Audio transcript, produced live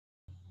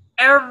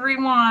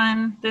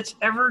everyone that's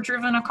ever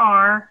driven a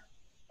car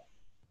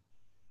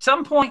at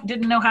some point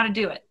didn't know how to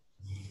do it.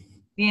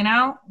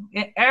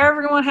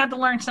 Everyone had to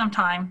learn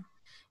sometime,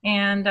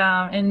 and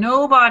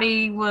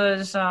nobody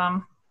was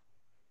Collin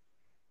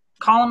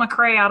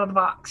McCrae out of the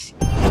box.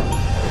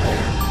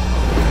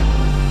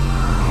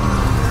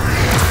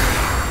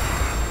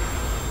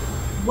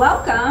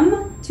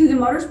 Welcome to the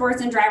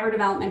Motorsports and Driver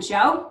Development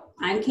Show.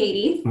 I'm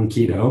Katie. I'm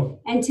Keto.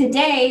 And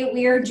today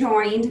we are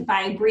joined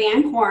by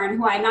Brianne Corn,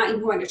 who I'm not even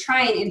going to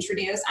try and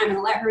introduce. I'm going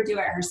to let her do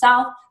it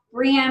herself.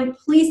 Brianne,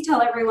 please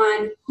tell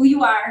everyone who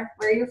you are,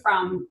 where you're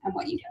from, and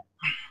what you do.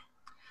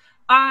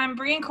 I'm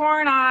Brianne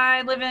Corn.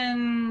 I live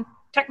in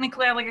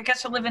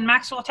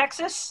Maxwell,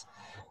 Texas.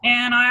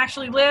 And I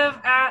actually live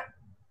at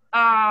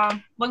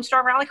Lone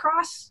Star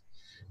Rallycross.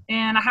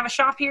 And I have a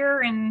shop here,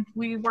 and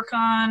we work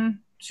on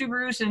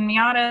Subarus and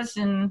Miatas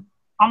and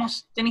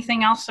almost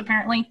anything else,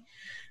 apparently.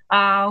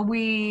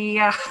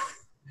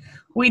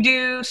 We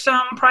do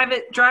some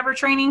private driver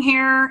training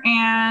here,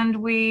 and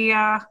we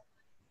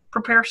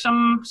prepare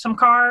some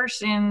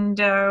cars, and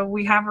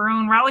we have our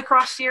own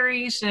rallycross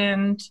series,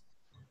 and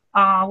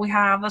we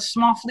have a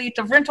small fleet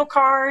of rental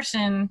cars,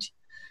 and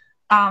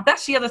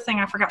that's the other thing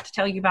I forgot to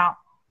tell you about.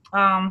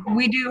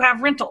 We do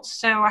have rentals,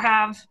 so I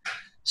have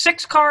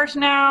 6 cars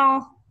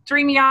now,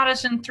 3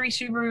 Miatas and 3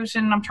 Subarus,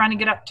 and I'm trying to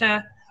get up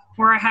to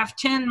where I have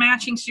 10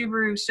 matching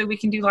Subarus so we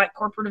can do like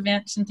corporate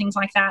events and things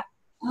like that.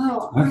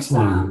 Oh,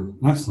 excellent.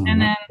 Excellent.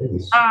 And then,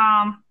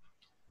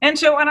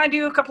 and I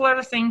do a couple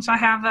other things. I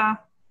have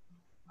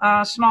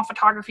a small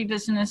photography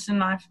business,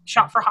 and I've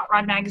shot for Hot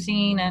Rod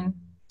Magazine and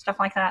stuff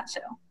like that.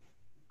 So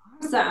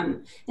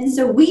awesome. And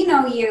so we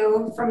know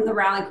you from the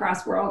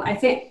rallycross world, I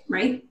think,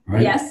 right?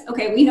 Yes.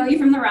 Okay. We know you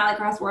from the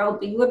rallycross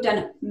world, but you have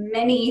done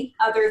many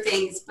other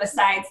things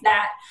besides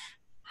that.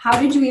 How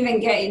did you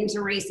even get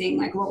into racing?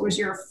 Like, what was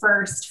your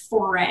first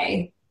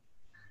foray?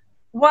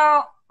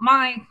 Well,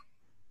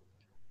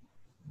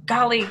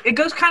 it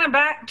goes kind of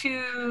back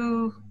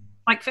to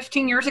like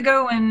 15 years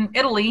ago in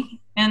Italy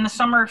in the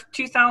summer of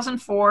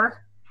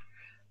 2004.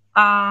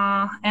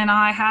 And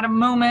I had a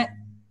moment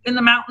in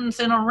the mountains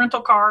in a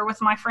rental car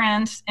with my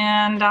friends,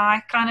 and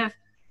I kind of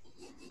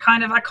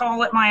I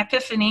call it my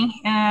epiphany.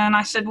 And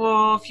I said,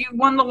 well, if you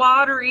won the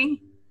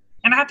lottery,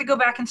 and I have to go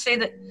back and say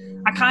that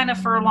I kind of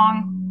for a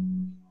long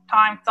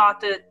time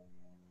thought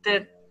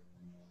that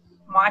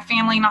my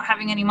family not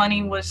having any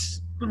money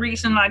was the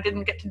reason I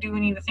didn't get to do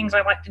any of the things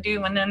I like to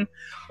do. And then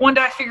one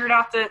day I figured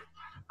out that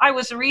I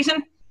was the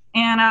reason.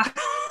 And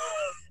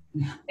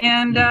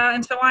and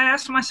so I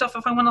asked myself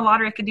if I won the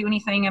lottery, I could do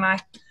anything. And I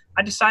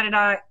decided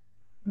that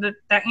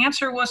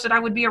answer was that I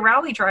would be a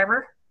rally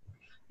driver.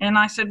 And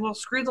I said, well,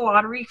 screw the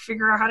lottery,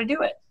 figure out how to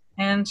do it.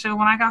 And so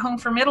when I got home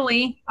from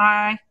Italy,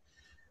 I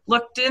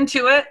looked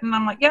into it, and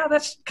I'm like, yeah,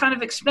 that's kind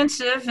of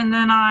expensive. And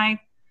then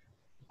I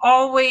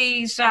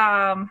always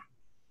kind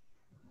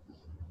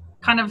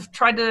of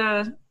tried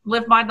to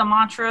live by the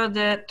mantra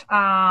that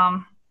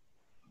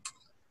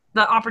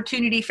the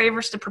opportunity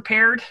favors the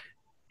prepared.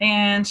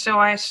 And so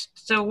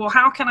well,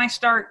 how can I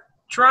start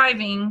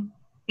driving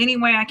any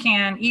way I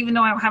can, even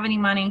though I don't have any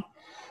money?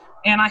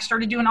 And I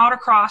started doing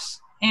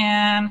autocross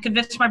and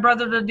convinced my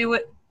brother to do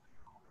it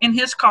in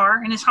his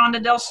car, in his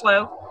Honda Del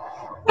Slow.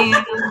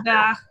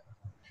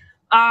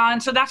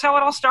 And so that's how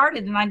it all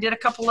started. And I did a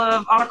couple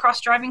of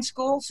autocross driving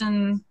schools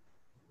and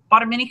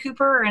bought a Mini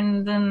Cooper,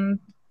 and then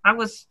I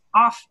was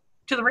off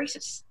to the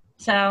races.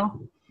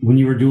 So when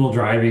you were dual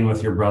driving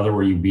with your brother,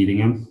 were you beating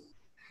him?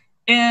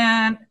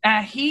 And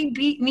he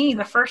beat me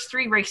the first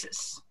 3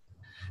 races.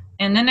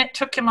 And then it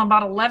took him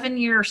about 11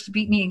 years to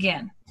beat me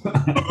again.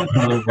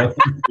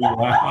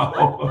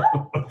 Wow.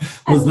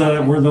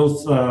 Were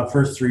those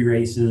first 3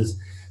 races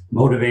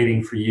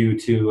motivating for you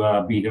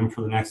to beat him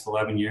for the next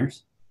 11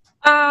 years?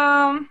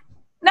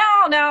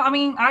 No. I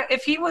mean,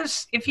 if he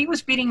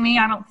was beating me,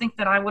 I don't think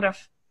that I would have,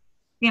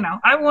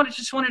 I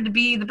just wanted to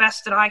be the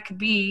best that I could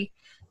be.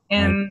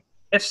 And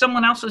if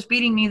someone else was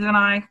beating me, then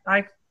I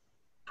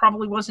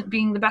probably wasn't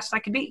being the best I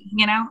could be.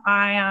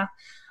 I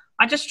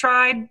just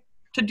tried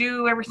to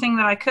do everything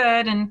that I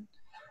could. And,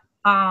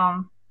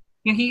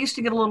 he used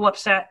to get a little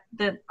upset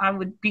that I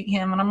would beat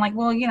him. And I'm like,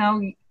 well, you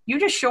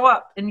just show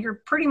up and you're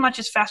pretty much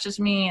as fast as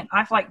me. And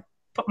I've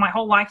put my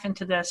whole life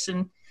into this,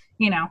 and,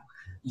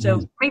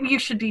 so maybe you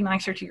should be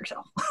nicer to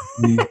yourself.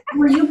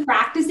 Were you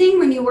practicing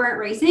when you weren't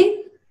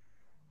racing?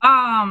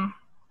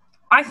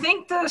 I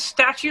think the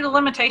statute of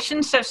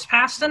limitations has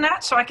passed in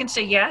that, so I can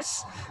say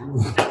yes.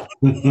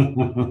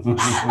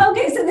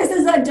 Okay, so this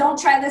is a don't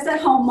try this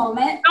at home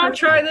moment. Don't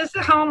try this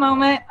at home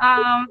moment.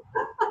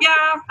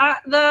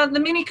 The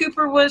Mini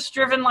Cooper was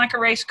driven like a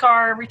race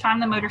car every time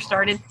the motor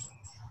started.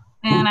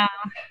 And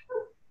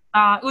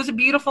it was a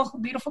beautiful,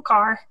 beautiful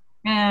car.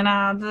 And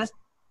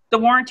the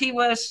warranty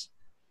was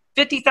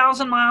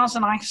 50,000 miles,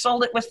 and I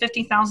sold it with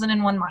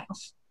 50,001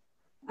 miles.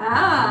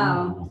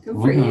 Wow, good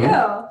for you.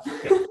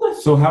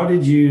 So how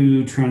did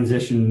you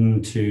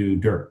transition to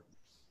dirt?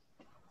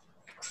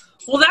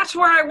 Well, that's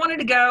where I wanted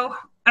to go.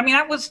 I mean,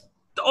 that was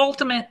the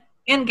ultimate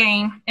end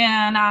game.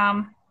 And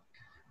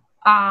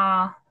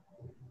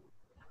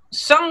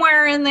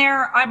somewhere in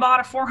there, I bought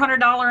a $400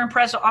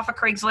 Impreza off of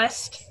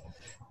Craigslist,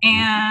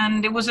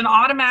 and it was an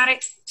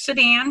automatic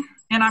sedan,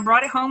 and I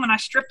brought it home and I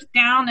stripped it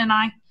down and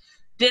I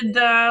did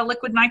the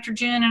liquid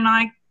nitrogen, and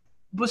I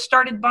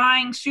started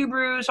buying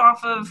Subarus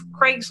off of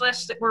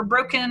Craigslist that were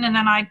broken, and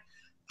then I'd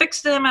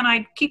fix them and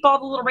I'd keep all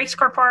the little race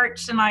car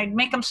parts and I'd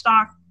make them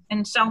stock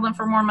and sell them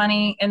for more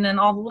money, and then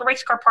all the little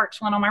race car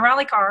parts went on my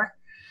rally car.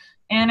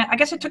 And I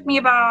guess it took me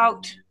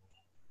about,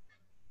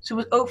 so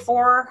it was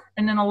 04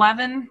 and then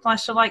 11,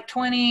 so like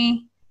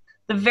 20,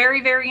 the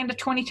very, very end of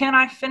 2010,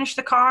 I finished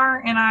the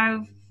car, and I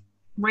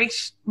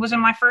was in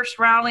my first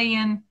rally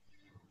in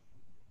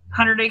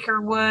 100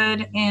 Acre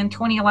Wood in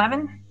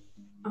 2011.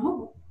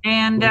 Oh.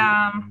 And So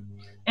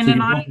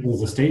then it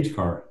was a stage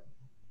car.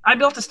 I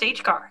built a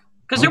stage car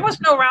because there was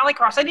no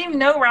rallycross. I didn't even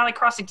know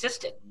rallycross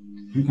existed.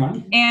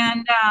 Okay.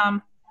 And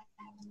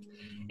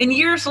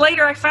years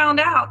later, I found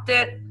out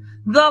that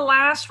the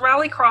last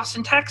rallycross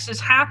in Texas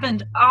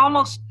happened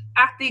almost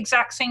at the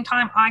exact same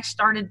time I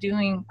started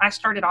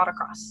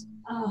autocross.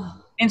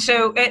 Oh. And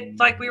so it,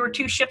 like, we were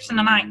two ships in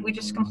the night. We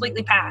just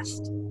completely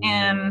passed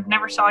and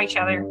never saw each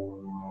other.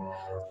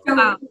 So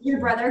did your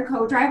brother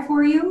co-drive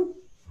for you?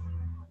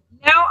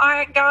 No,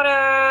 I got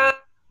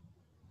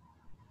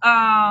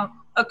a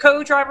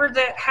co-driver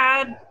that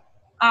had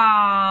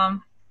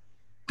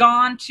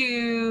gone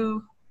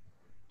to,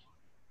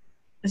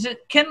 is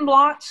it Ken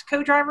Block's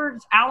co-driver?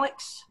 It's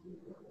Alex.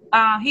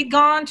 He'd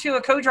gone to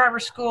a co-driver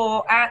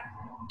school at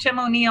Tim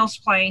O'Neill's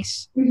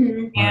place,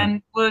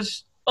 and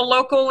was a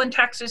local in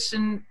Texas,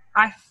 and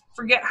I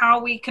forget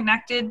how we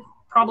connected,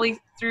 probably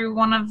through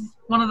one of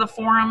the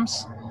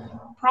forums.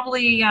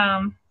 Probably,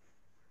 man,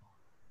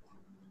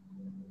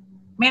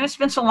 it's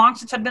been so long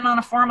since I've been on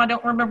a forum, I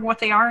don't remember what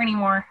they are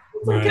anymore.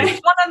 Right. It's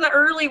one of the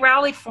early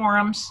rally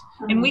forums,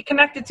 and we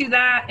connected through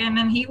that, and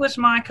then he was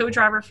my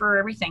co-driver for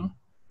everything.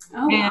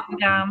 Oh, and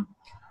wow.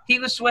 He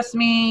was with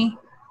me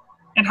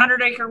in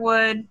 100 Acre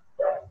Wood,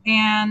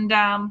 and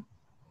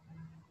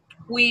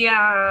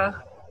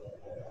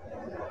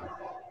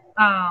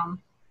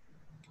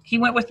he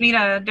went with me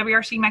to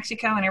WRC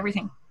Mexico and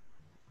everything.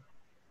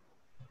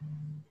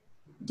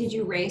 Did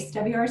you race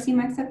WRC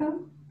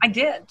Mexico? I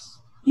did.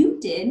 You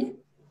did?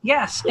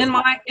 Yes, in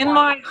my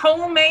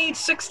homemade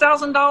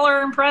 $6,000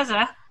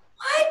 Impreza.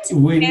 What?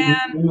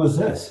 When was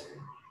this?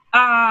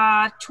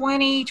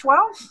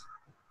 2012.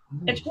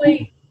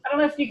 Actually, I don't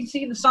know if you can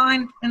see the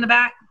sign in the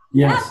back.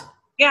 Yes.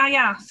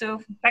 Yeah.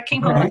 So that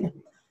came All home. right.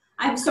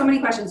 I have so many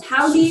questions.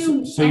 How do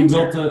you So you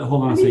built a,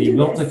 hold on, so you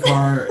built the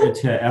car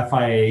to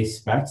FIA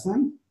specs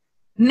then?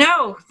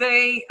 No,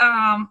 they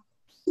had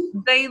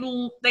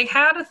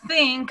a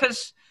thing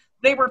because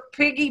they were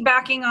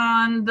piggybacking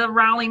on the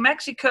Rally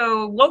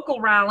Mexico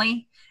local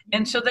rally,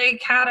 and so they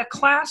had a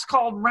class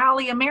called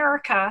Rally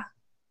America.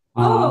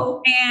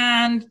 Oh.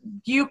 And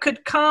you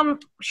could come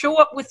show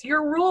up with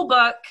your rule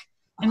book,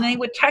 and they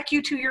would tech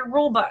you to your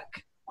rule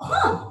book.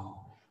 Oh.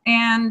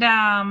 And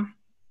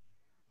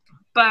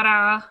but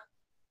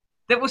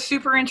that was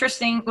super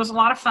interesting. It was a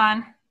lot of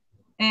fun,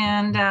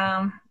 and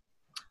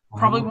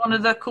probably one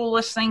of the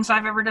coolest things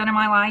I've ever done in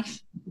my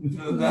life.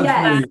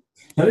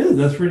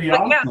 That's pretty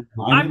awesome. Yeah,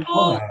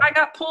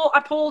 I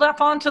pulled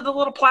up onto the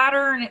little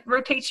platter, and it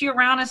rotates you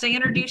around as they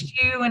introduced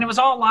you, and it was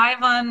all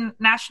live on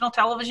national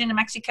television in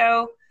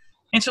Mexico.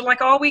 And so,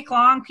 like, all week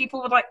long,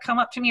 people would, like, come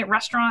up to me at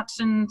restaurants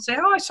and say,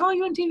 "Oh, I saw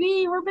you on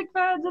TV. We're big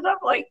fans." And I'm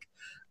like,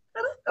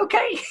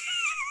 okay.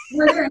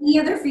 Were there any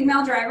other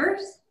female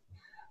drivers?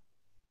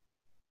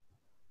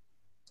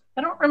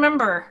 I don't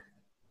remember.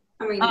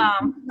 I mean,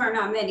 there are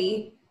not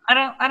many.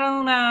 I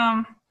don't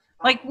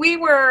like, we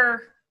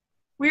were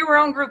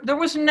on group. There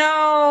was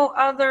no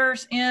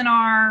others in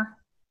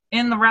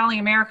the Rally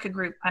America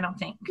group, I don't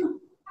think.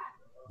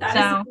 That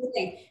is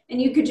amazing. And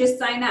you could just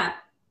sign up.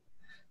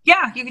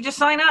 Yeah, you could just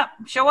sign up,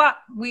 show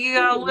up. We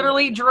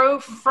literally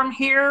drove from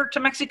here to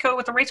Mexico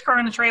with a race car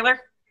in the trailer,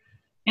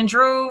 and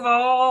drove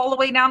all the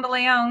way down to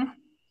Leon.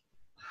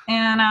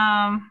 And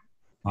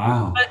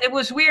wow. But it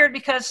was weird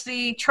because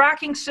the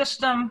tracking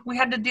system, we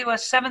had to do a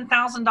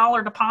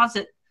 $7,000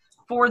 deposit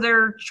for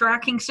their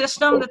tracking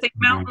system that they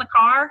mount in the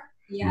car.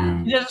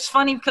 Yeah. It was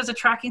funny because the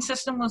tracking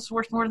system was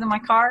worth more than my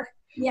car.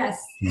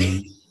 Yes.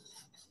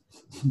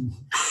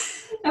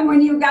 And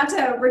when you got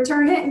to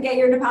return it and get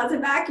your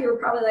deposit back, you were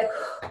probably like,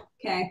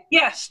 okay.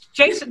 Yes.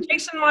 Jason,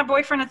 my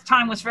boyfriend at the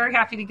time, was very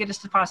happy to get his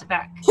deposit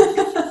back.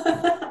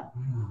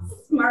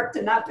 Smart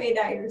to not pay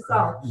that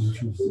yourself.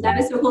 That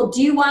is so cool.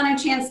 Do you want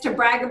a chance to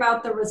brag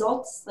about the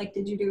results? Like,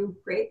 did you do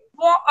great?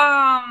 Well,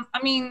 I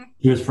mean,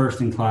 he was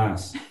first in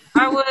class.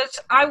 I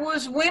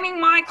was winning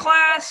my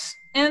class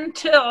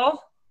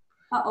until,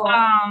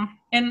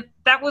 and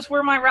that was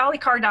where my rally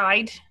car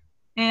died.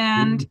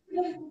 And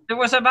there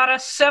was about a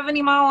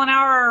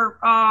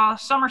 70-mile-an-hour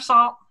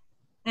somersault,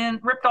 and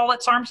ripped all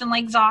its arms and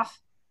legs off.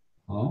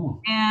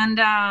 Oh. And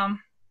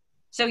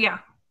so yeah,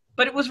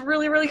 but it was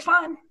really, really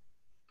fun.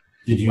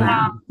 Did you?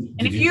 And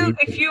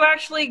if you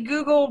actually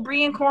Google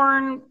Brianne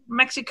Corn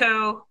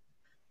Mexico,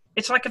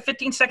 it's like a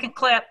 15-second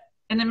clip,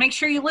 and then make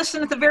sure you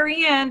listen at the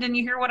very end and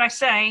you hear what I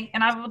say.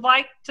 And I would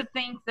like to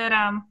think that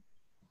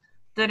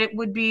that it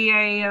would be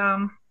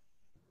a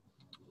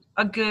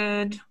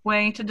good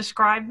way to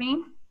describe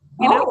me,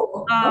 you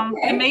know,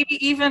 okay. and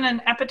maybe even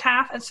an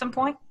epitaph at some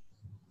point.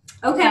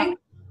 Okay.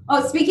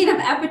 Oh, speaking of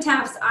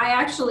epitaphs, I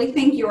actually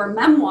think your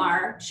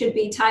memoir should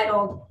be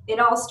titled, "It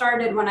All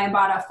Started When I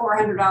Bought a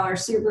 $400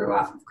 Subaru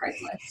Off of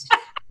Craigslist."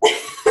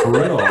 For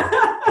real?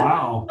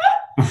 Wow.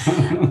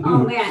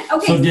 Oh man.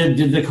 Okay. So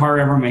did the car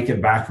ever make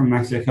it back from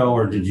Mexico,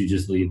 or did you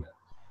just leave it?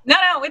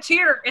 No, it's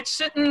here. It's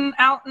sitting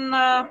out in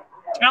the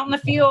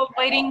field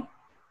waiting.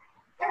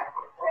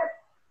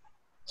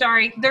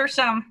 Sorry, there's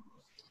some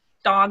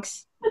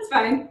dogs. That's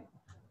fine.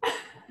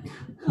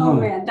 Oh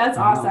man, that's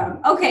awesome.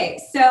 Okay,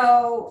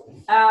 so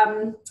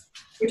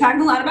you're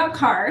talking a lot about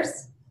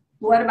cars.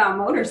 What about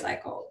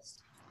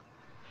motorcycles?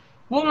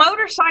 Well,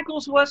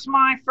 motorcycles was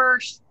my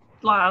first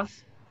love.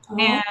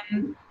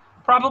 And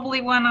probably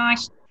when I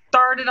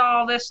started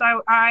all this,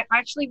 I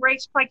actually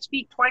raced Pikes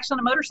Peak twice on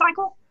a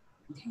motorcycle.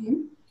 Okay.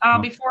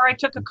 Before I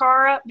took a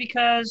car up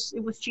because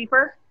it was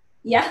cheaper.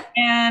 Yeah.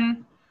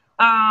 And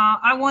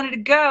I wanted to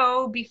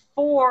go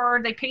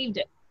before they paved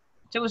it.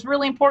 So it was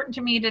really important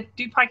to me to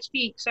do Pikes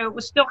Peak. So it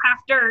was still half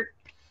dirt.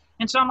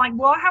 And so I'm like,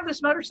 well, I have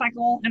this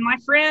motorcycle. And my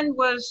friend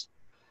was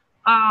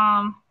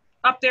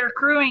up there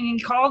crewing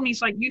and called me.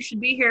 He's like, you should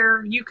be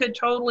here. You should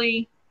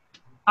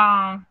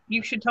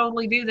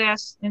totally do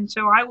this. And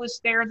so I was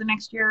there the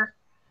next year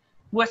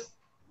with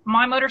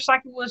my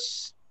motorcycle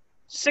was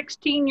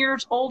 16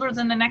 years older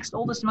than the next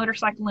oldest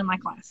motorcycle in my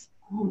class.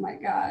 Oh my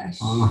gosh.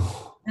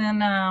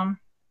 And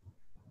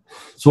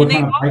so what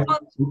kind of bike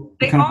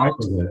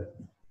was it?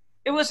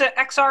 It was an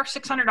XR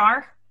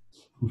 600R.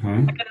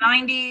 Okay. Like a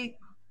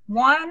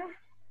 91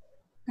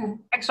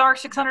 XR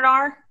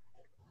 600R.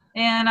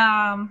 And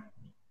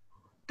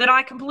that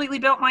I completely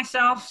built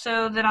myself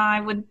so that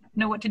I would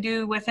know what to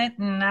do with it.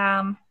 And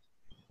that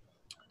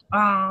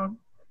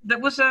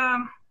was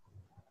a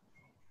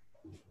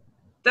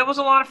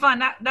lot of fun.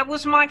 That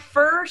was my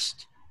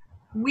first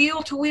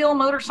wheel-to-wheel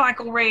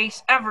motorcycle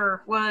race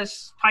ever,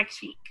 was Pikes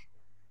Peak.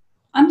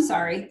 I'm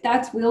sorry,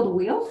 that's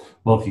wheel-to-wheel?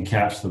 Well, if you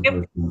catch the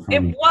person in front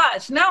of you. It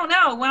was. No.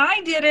 When I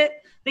did it,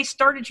 they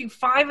started you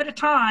 5 at a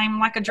time,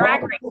 like a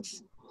drag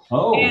race.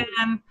 Oh.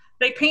 And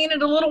they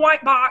painted a little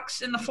white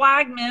box, and the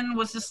flagman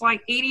was this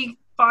like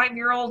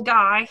 85-year-old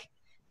guy,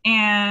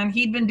 and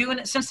he'd been doing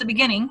it since the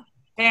beginning.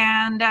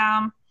 And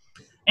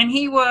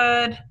he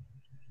would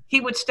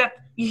step.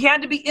 He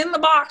had to be in the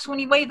box when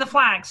he waved the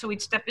flag, so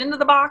he'd step into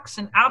the box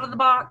and out of the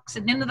box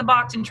and into the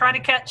box and try to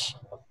catch.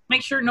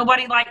 Make sure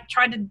nobody like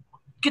tried to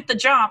get the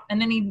jump,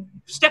 and then he'd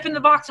step in the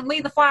box and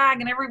wave the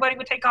flag, and everybody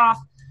would take off.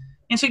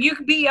 And so you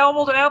could be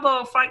elbow to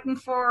elbow fighting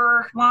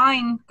for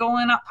line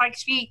going up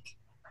Pikes Peak.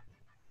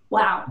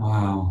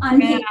 Wow.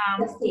 Unpaved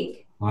Pikes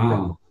Peak.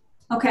 Wow.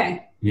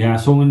 Okay. Yeah.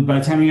 So by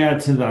the time you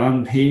got to the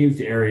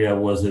unpaved area,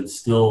 was it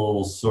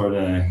still sort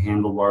of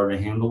handlebar to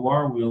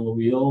handlebar, wheel to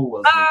wheel?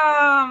 Was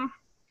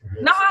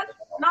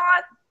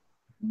not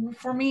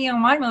for me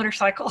on my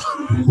motorcycle.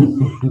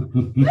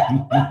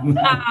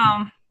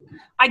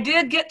 I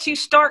did get to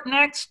start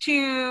next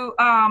to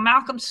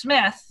Malcolm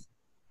Smith,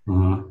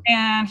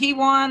 and he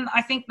won,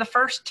 I think, the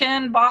first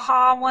 10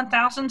 Baja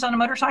 1000s on a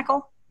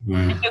motorcycle.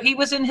 And so he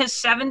was in his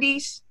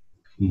 70s,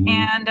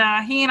 and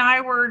he and I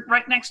were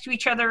right next to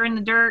each other in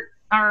the dirt,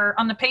 or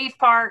on the paved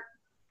part.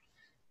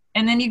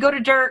 And then you go to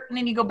dirt, and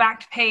then you go back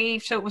to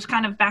pave, so it was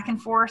kind of back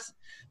and forth.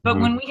 But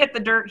when we hit the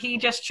dirt, he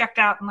just checked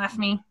out and left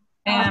me,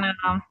 and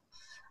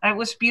it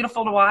was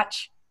beautiful to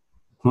watch.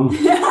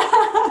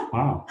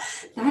 Wow.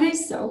 That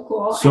is so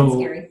cool. So and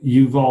scary.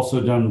 You've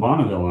also done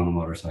Bonneville on a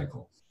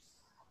motorcycle.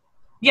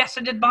 Yes,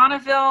 I did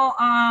Bonneville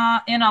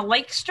in a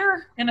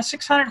Lakester, in a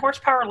 600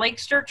 horsepower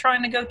Lakester,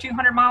 trying to go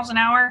 200 miles an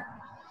hour,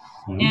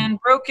 and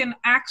broke an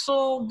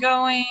axle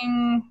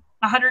going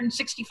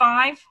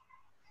 165.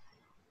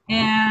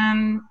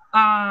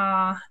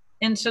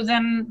 And so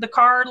then the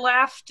car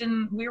left,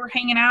 and we were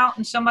hanging out,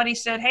 and somebody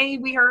said, hey,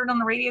 we heard on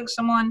the radio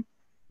someone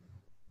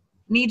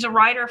needs a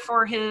rider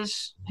for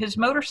his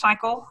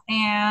motorcycle.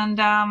 And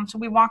so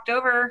we walked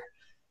over,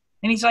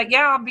 and he's like,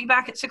 yeah, I'll be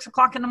back at 6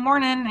 o'clock in the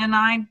morning. And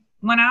I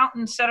went out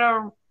and set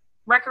a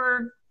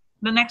record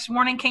the next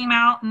morning, came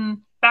out and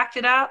backed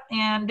it up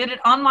and did it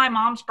on my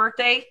mom's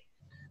birthday.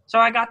 So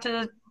I got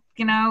to,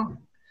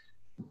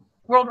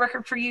 world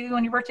record for you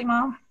on your birthday,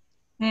 Mom.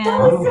 And that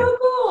was so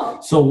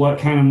cool. So what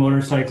kind of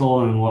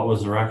motorcycle and what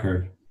was the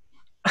record?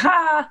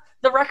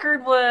 The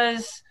record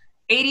was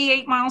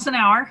 88 miles an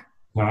hour.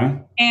 Okay.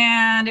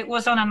 And it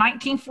was on a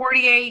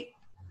 1948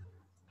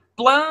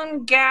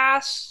 blown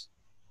gas,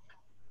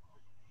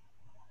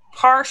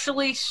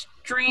 partially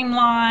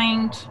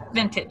streamlined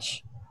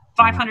vintage,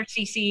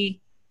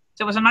 500cc.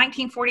 So it was a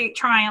 1948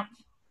 Triumph.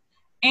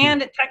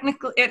 And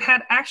it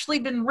had actually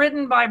been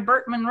ridden by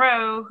Burt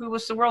Monroe, who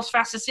was the world's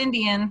fastest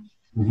Indian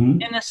in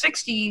the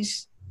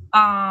 60s.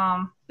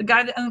 The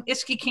guy that owned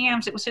Iski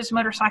Cams, it was his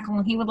motorcycle,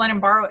 and he would let him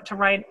borrow it to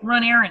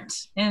run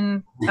errands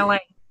in LA.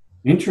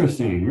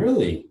 Interesting,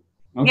 really?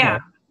 Okay. Yeah.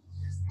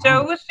 So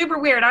it was super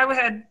weird. I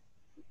had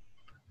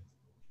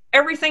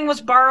everything was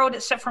borrowed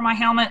except for my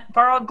helmet,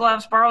 borrowed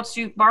gloves, borrowed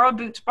suit, borrowed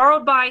boots,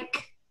 borrowed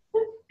bike,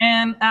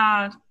 and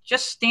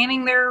just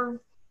standing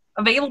there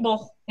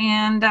available.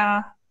 And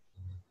it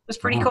was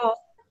pretty cool.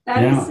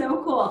 That is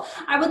so cool.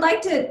 I would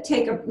like to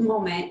take a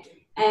moment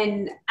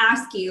and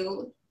ask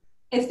you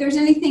if there's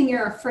anything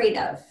you're afraid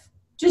of,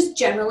 just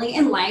generally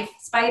in life.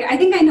 I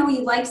think I know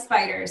you like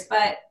spiders,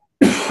 but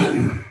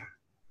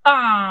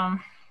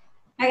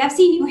I've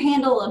seen you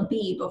handle a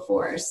bee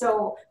before,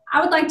 so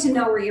I would like to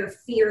know where your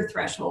fear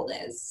threshold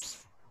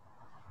is.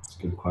 That's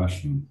a good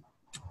question.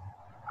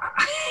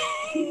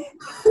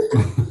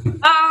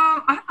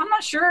 I'm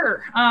not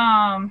sure.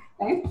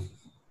 Okay.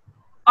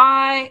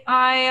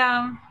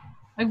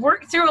 I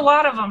worked through a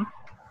lot of them.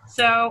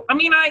 So, I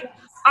mean,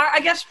 I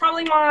guess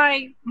probably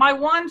my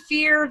one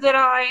fear that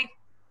I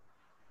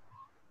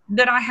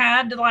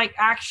had to like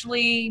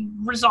actually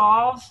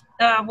resolve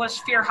was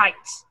fear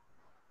heights.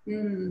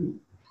 Mm.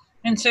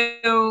 And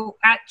so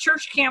at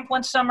church camp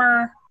one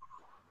summer,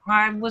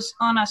 I was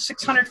on a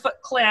 600-foot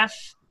cliff,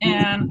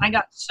 and I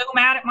got so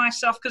mad at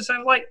myself because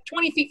I'm like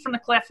 20 feet from the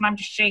cliff and I'm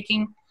just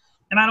shaking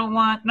and I don't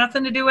want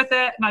nothing to do with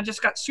it. And I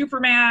just got super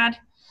mad,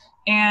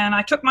 and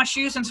I took my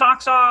shoes and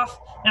socks off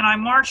and I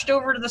marched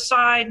over to the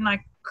side and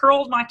I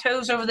curled my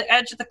toes over the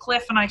edge of the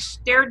cliff, and I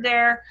stared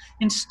there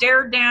and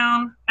stared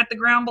down at the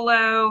ground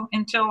below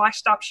until I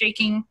stopped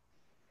shaking.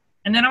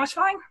 And then I was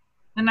fine.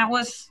 And that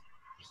was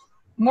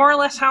more or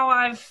less how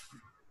I've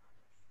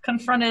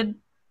confronted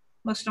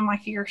most of my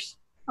fears.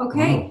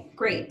 Okay, Wow.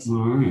 great.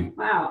 All right.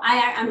 Wow,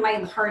 my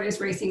heart is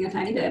racing a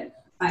tiny bit.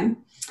 Fine.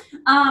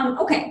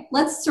 Okay,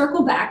 let's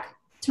circle back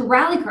to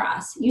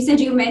rallycross. You said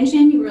you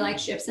mentioned you were like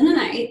ships in the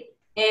night,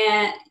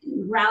 and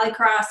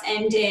rallycross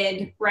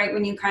ended right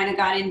when you kind of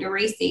got into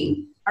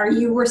racing. Are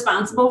you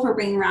responsible for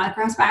bringing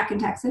rallycross back in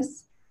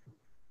Texas?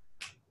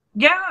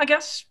 Yeah, I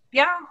guess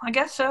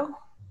so.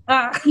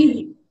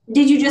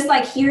 Did you just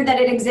like hear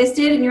that it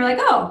existed and you're like,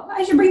 oh,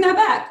 I should bring that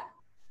back?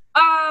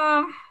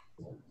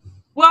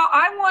 Well,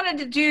 I wanted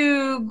to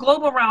do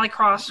global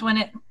rallycross when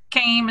it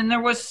came, and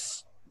there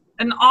was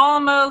an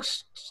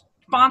almost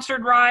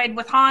sponsored ride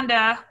with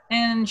Honda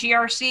and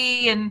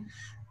GRC, and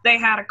they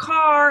had a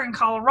car in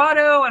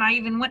Colorado, and I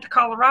even went to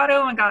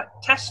Colorado and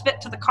got test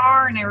fit to the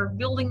car, and they were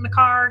building the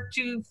car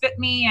to fit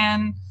me,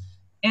 and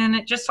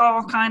it just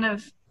all kind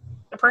of,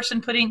 the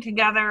person putting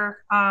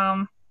together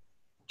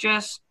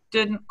just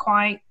didn't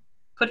quite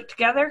put it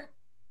together.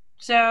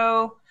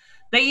 So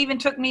they even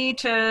took me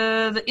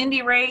to the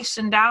Indy race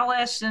in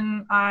Dallas,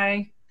 and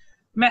I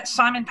met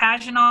Simon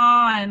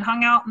Paginaw and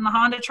hung out in the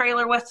Honda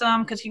trailer with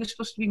him because he was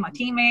supposed to be my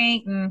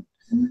teammate, and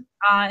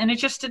it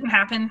just didn't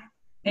happen.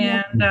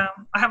 And I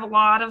have a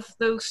lot of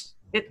those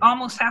 "it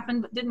almost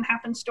happened but didn't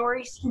happen"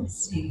 stories.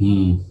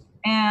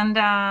 And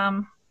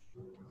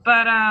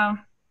but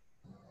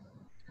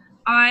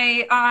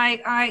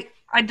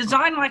I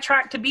designed my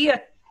track to be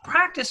a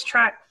practice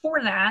track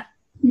for that.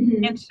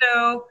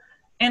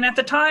 And at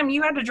the time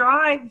you had to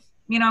drive,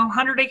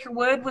 100 Acre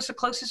Wood was the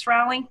closest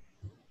rally.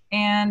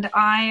 And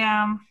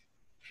I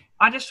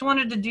just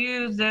wanted to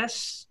do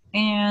this.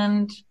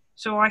 And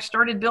so I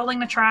started building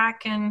the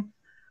track, and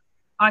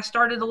I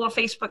started a little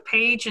Facebook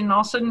page, and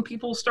all of a sudden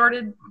people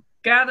started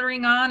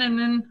gathering on. And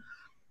then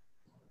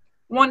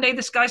one day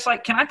this guy's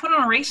like, can I put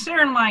on a race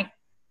there? And I'm like,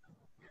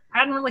 I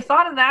hadn't really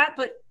thought of that,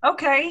 but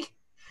okay.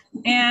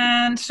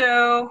 And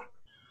so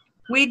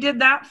we did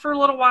that for a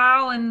little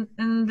while, and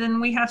then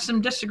we had some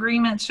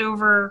disagreements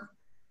over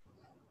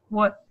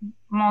what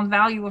the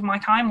value of my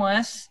time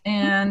was,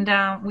 and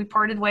we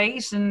parted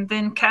ways. And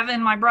then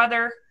Kevin, my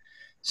brother,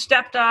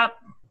 stepped up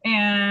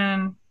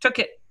and took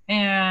it,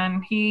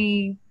 and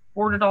he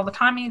ordered all the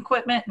timing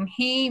equipment, and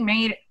he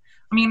made it.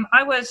 I mean,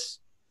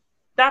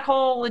 that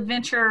whole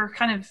adventure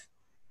kind of,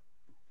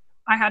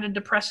 I had a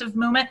depressive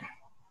moment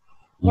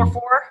or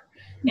four,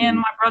 and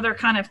my brother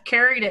kind of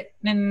carried it,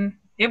 and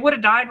it would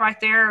have died right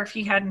there if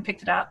he hadn't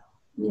picked it up.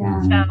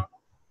 Yeah. So,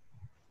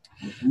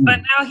 but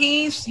now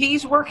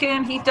he's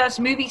working. He does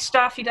movie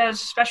stuff. He does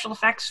special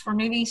effects for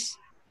movies.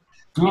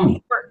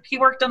 He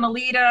worked on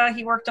Alita.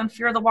 He worked on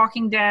Fear of the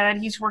Walking Dead.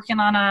 He's working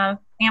on a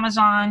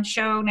Amazon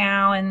show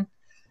now, and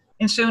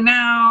so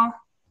now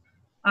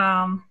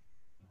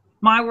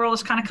my world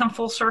has kind of come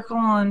full circle,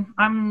 and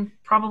I'm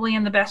probably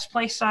in the best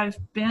place I've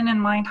been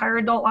in my entire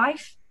adult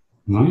life.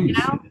 Nice.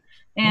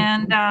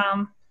 And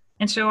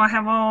so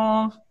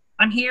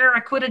I'm here. I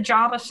quit a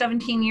job of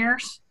 17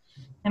 years,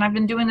 and I've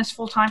been doing this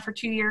full time for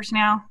 2 years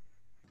now.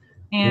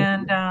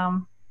 And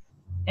on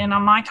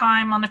my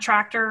time on the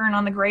tractor and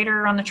on the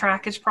grader on the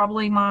track is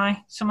probably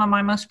some of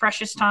my most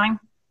precious time.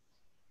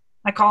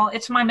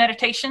 It's my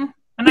meditation,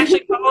 and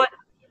actually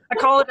I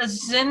call it a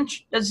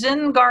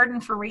zen garden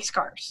for race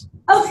cars.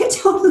 Oh, it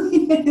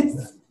totally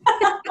is.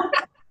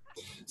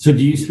 So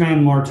do you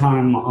spend more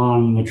time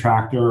on the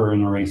tractor or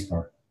in a race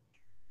car?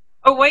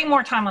 Oh, way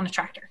more time on the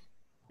tractor.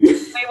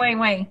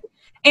 way.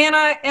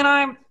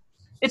 And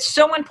it's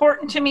so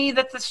important to me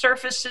that the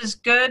surface is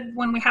good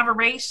when we have a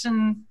race,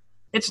 and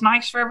it's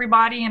nice for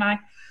everybody. And I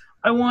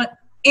want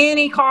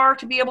any car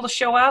to be able to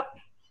show up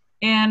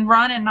and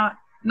run and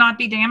not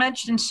be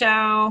damaged. And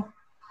so,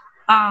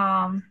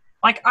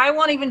 like, I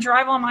won't even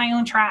drive on my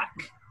own track.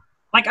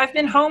 Like, I've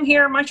been home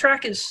here. My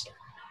track is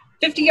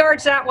 50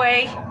 yards that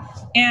way,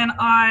 and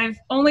I've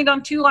only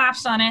done 2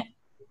 laps on it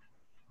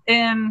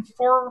in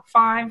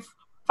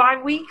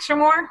 5 weeks or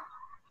more.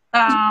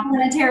 I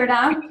want to tear it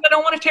up. I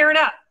don't want to tear it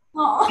up.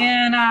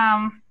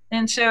 Oh.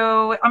 And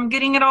so I'm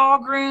getting it all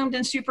groomed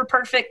and super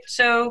perfect.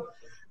 So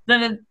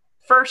the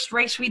first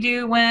race we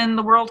do when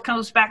the world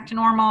comes back to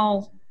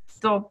normal,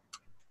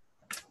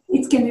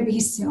 it's going to be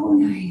so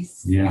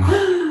nice. Yeah.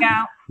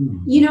 Yeah.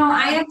 You know,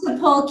 I have to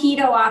pull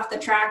Keto off the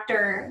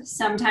tractor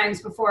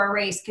sometimes before a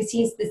race because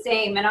he's the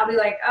same. And I'll be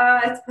like,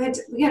 we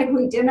got to go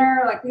eat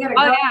dinner. Like, we got to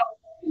go. Yeah.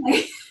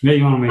 Yeah,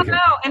 you want to make it.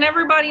 And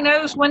everybody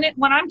knows when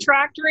I'm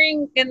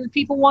tractoring and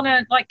people want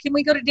to, like, can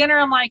we go to dinner?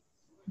 I'm like,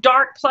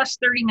 dark plus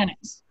 30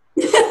 minutes.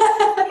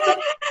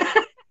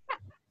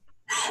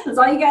 That's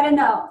all you got to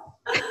know.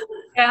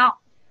 Yeah.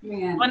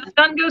 Man. When the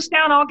sun goes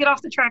down, I'll get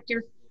off the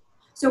tractor.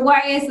 So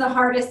what is the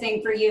hardest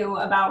thing for you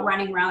about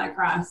running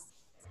rallycross?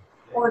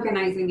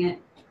 Organizing it.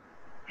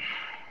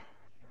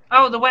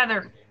 Oh, the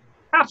weather.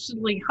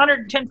 Absolutely.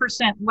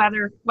 110%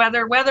 weather.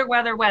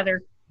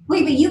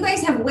 Wait, but you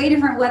guys have way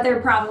different weather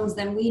problems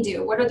than we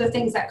do. What are the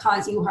things that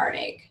cause you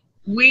heartache?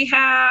 We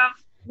have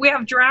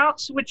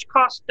droughts, which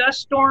cause dust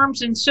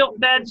storms and silt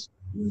beds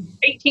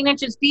 18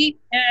 inches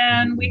deep,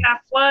 and we have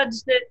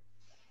floods that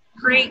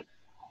create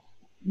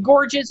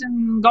gorges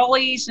and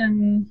gullies.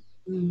 And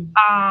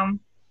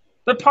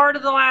but part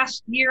of the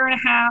last year and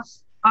a half,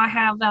 I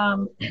have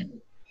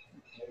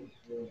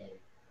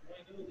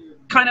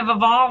kind of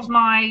evolved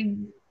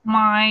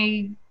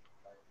my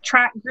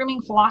track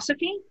grooming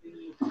philosophy.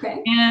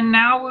 Okay. And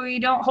now we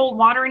don't hold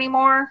water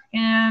anymore,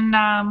 and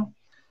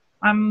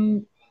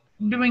I'm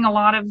doing a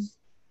lot of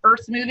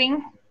earth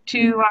moving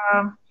to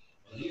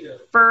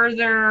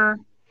further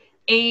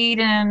aid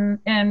in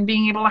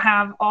being able to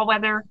have all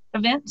weather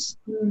events.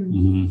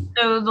 Mm-hmm.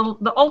 So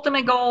the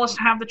ultimate goal is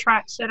to have the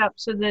track set up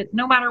so that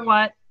no matter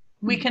what,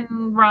 we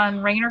can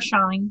run rain or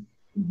shine.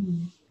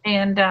 Mm-hmm.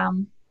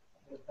 And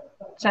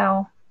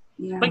so,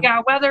 yeah. But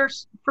yeah,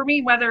 weather's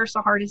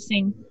the hardest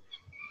thing.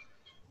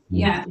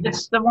 Yeah.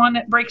 It's the one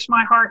that breaks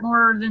my heart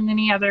more than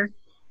any other.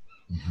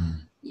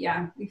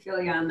 Yeah, we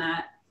feel you on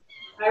that.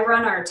 I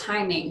run our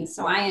timing,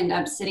 so I end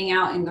up sitting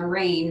out in the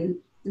rain.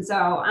 And so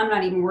I'm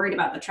not even worried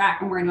about the track.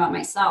 I'm worried about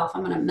myself.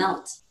 I'm going to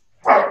melt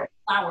like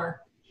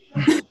flour.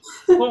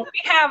 Well,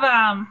 we have,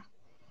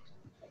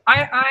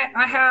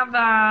 I have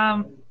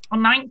a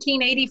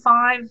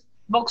 1985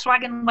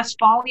 Volkswagen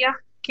Westfalia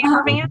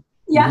camper van.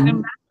 Yeah.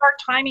 And that's our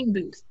timing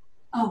booth.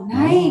 Oh,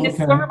 nice.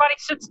 Okay. Everybody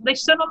they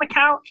sit on the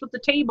couch with the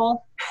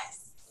table,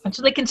 and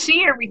so they can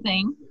see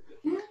everything.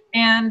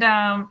 And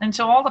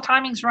so all the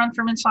timings run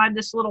from inside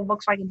this little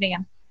Volkswagen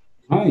van.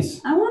 Nice.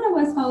 I want a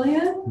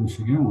Westfalia. We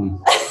should get one.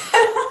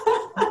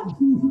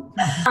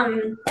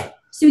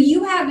 So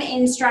you have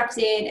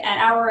instructed at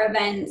our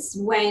events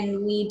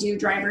when we do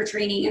driver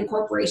training in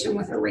cooperation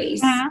with a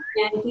race.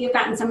 And we have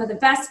gotten some of the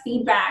best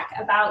feedback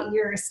about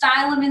your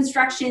style of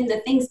instruction,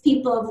 the things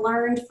people have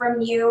learned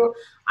from you.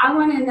 I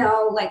want to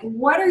know, like,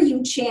 what are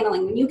you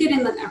channeling when you get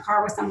in a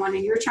car with someone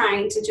and you're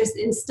trying to just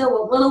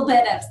instill a little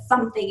bit of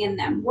something in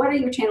them? What are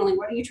you channeling?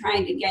 What are you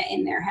trying to get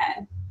in their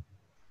head?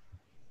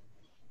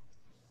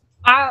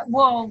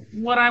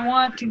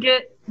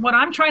 What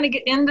I'm trying to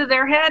get into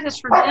their head is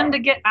for them to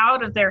get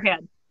out of their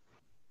head.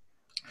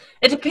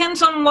 It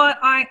depends on what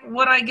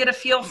I get a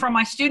feel from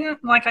my student.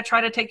 Like, I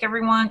try to take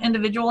everyone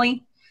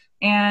individually.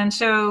 And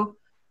so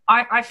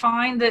I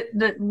find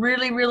that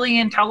really, really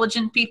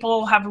intelligent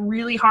people have a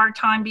really hard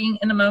time being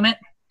in the moment.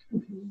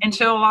 Mm-hmm. And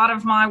so a lot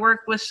of my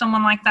work with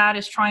someone like that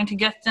is trying to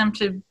get them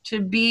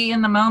to be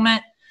in the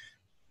moment,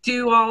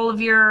 do all of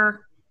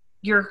your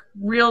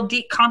real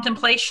deep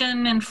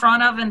contemplation in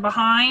front of and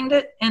behind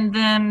it, and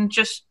then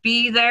just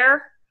be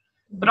there,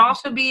 but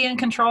also be in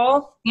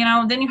control. You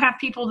know, then you have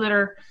people that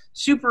are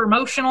super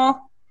emotional,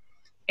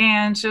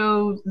 and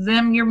so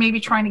you're maybe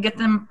trying to get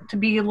them to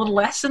be a little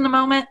less in the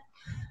moment.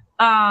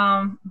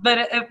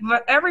 But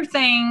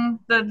everything,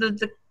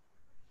 the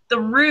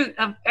root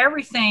of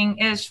everything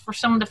is for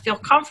someone to feel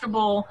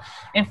comfortable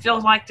and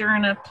feel like they're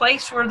in a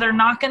place where they're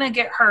not going to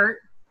get hurt.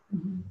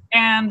 Mm-hmm.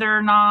 And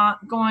they're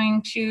not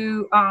going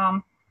to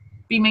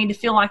be made to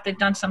feel like they've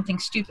done something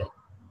stupid.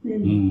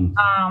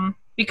 Mm-hmm.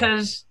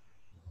 Because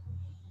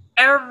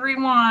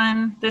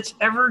everyone that's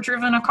ever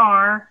driven a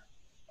car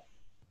at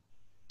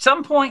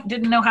some point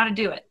didn't know how to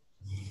do it.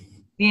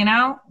 You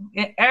know,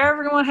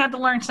 everyone had to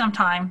learn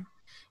sometime.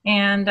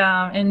 And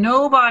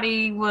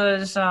nobody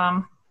was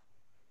Collin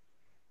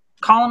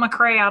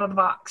McCrae out of the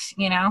box,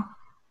 you know.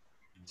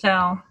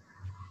 So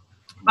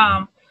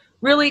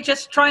really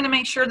just trying to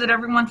make sure that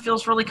everyone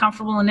feels really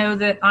comfortable and know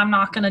that I'm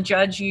not going to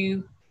judge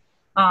you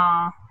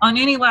on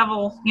any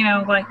level. You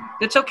know, like,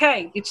 it's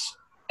okay.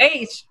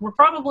 We're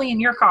probably in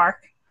your car.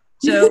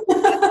 So,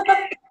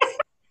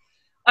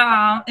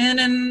 and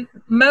in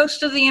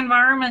most of the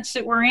environments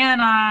that we're in,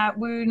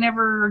 we're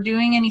never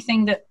doing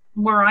anything that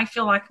where I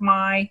feel like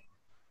my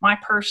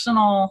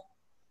personal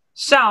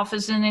self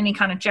is in any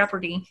kind of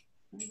jeopardy.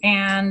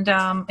 And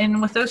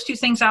with those two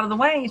things out of the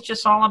way, it's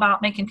just all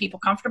about making people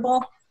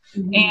comfortable,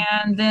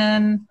 and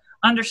then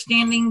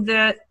understanding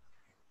that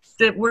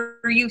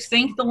where you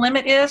think the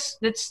limit is,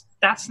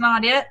 that's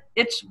not it.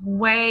 It's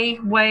way,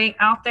 way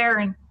out there,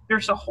 and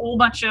there's a whole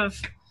bunch of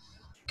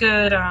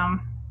good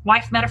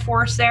life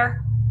metaphors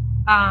there.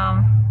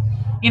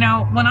 You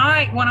know, when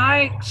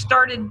I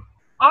started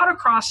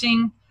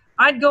autocrossing,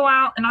 I'd go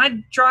out and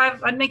I'd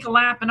make a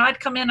lap, and I'd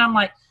come in, I'm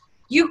like,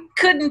 you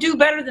couldn't do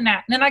better than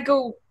that. And then I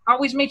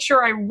always made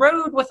sure I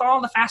rode with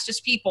all the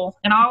fastest people,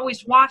 and I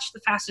always watched the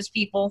fastest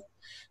people.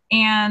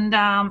 And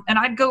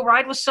I'd go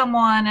ride with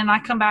someone, and I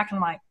come back and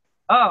I'm like,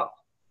 oh,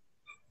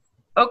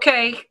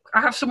 okay,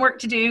 I have some work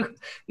to do,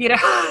 you know.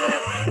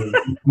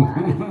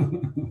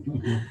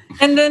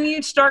 And then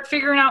you'd start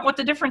figuring out what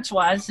the difference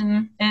was,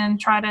 and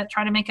try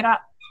to make it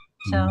up.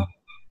 So.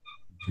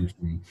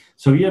 Interesting.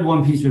 So you had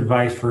one piece of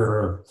advice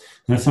for,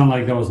 and it sounded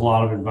like that was a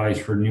lot of advice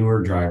for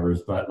newer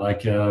drivers, but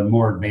like a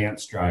more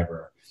advanced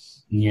driver,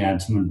 and you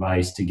had some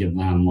advice to give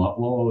them. What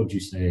would you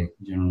say,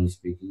 generally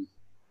speaking?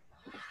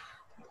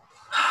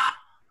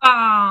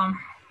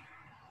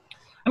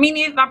 I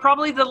mean,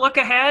 probably the look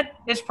ahead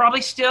is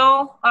probably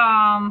still,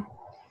 I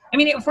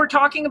mean, if we're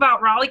talking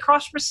about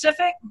rallycross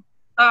specific,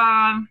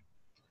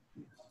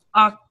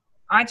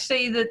 I'd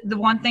say that the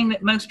one thing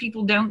that most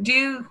people don't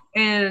do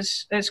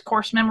is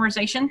course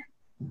memorization.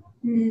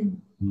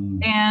 And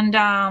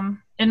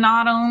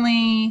not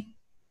only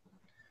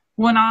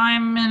when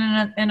I'm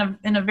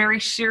in a very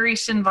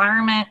serious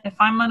environment, if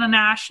I'm in a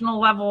national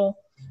level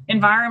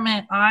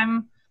environment,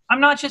 I'm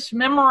not just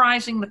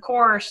memorizing the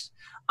course,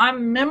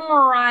 I'm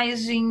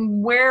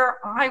memorizing where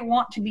I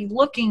want to be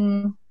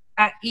looking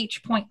at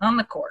each point on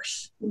the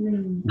course.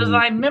 Because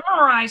I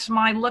memorize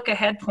my look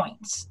ahead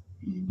points.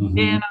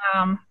 In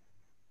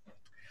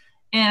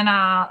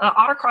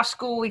autocross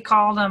school, we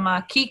call them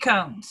key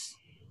cones.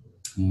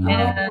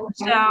 And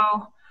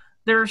so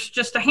there's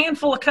just a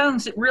handful of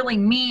cones that really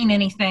mean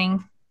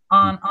anything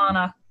on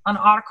an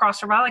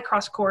autocross or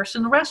rallycross course,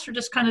 and the rest are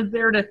just kind of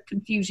there to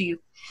confuse you.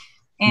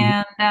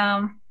 And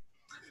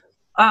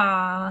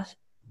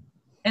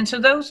so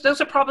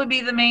those are probably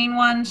the main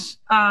ones.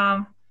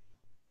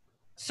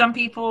 Some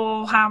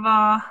people have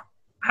a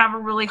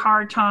really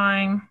hard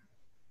time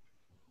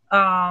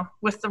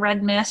with the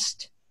red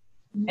mist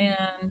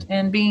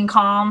and being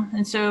calm.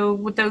 And so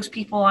with those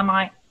people,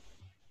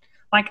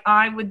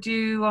 I would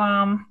do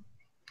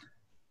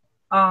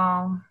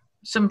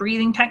some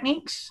breathing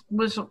techniques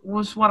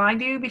was what I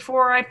do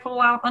before I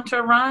pull out onto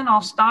a run.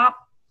 I'll stop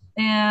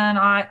and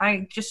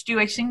I just do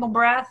a single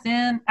breath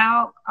in,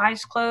 out,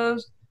 eyes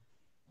closed.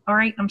 All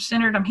right, I'm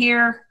centered, I'm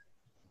here,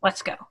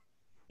 let's go.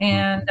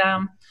 And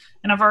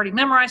I've already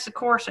memorized the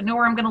course. I know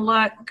where I'm going to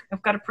look.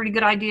 I've got a pretty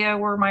good idea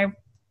where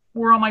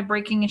all my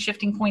braking and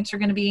shifting points are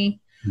going to be.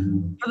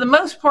 For the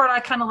most part, I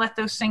kind of let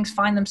those things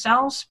find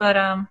themselves, but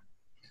I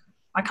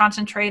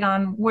concentrate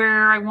on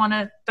where I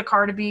want the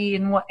car to be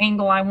and what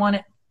angle I want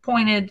it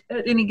pointed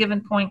at any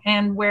given point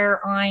and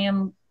where I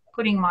am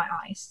putting my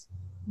eyes.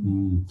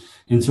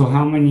 And so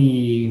how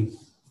many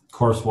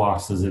course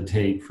walks does it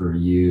take for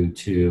you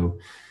to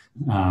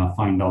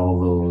find all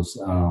those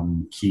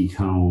key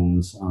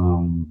cones,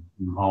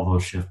 all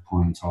those shift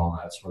points, all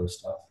that sort of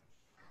stuff?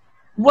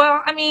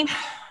 Well, I mean,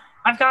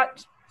 I've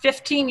got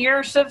 15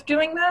 years of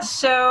doing this,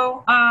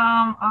 so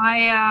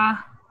I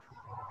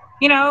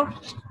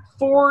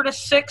 4 to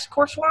 6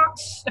 course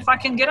walks if I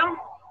can get them.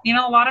 You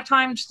know, a lot of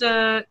times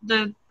the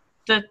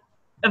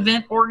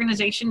event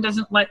organization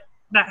doesn't let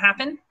that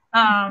happen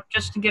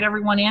just to get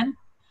everyone in.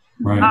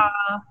 Right.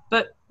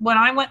 But when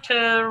I went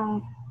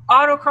to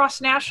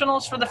autocross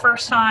nationals for the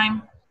first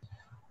time,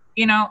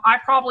 I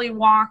probably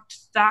walked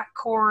that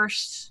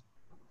course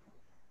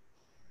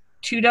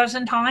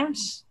 24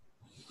 times.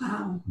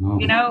 Wow.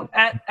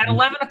 At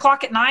 11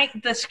 o'clock at night,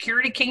 the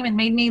security came and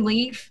made me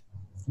leave.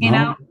 You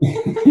know,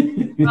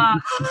 you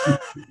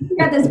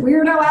got this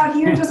weirdo out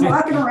here just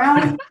walking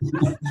around.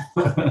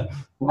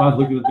 Well, I was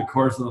looking at the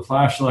course of the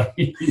flashlight.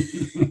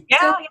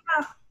 Yeah.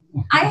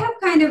 I have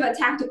kind of a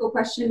tactical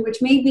question,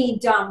 which may be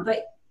dumb,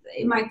 but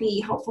it might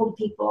be helpful to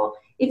people.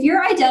 If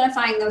you're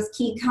identifying those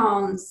key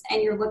cones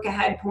and your look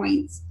ahead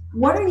points,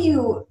 what are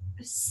you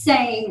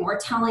saying or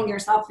telling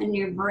yourself in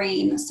your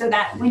brain so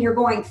that when you're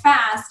going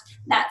fast,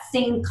 that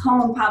same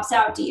cone pops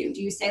out to you?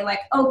 Do you say like,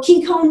 oh,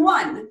 key cone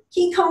 1,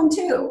 key cone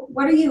 2?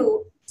 What are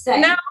you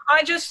saying? No,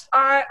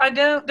 I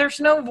don't, there's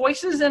no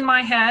voices in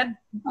my head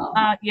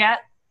yet.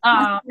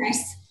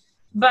 Nice.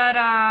 But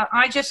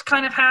I just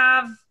kind of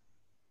have,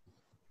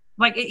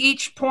 like at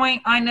each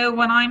point, I know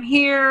when I'm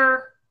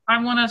here,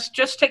 I want to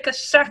just take a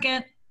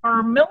second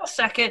or a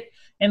millisecond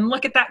and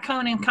look at that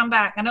cone and come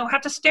back. I don't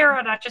have to stare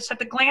at it. I just have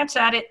to glance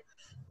at it.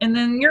 And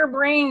then your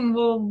brain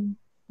will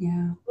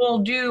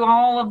do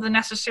all of the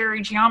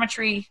necessary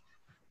geometry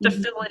to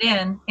fill it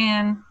in.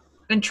 And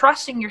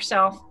trusting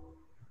yourself,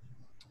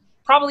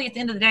 probably at the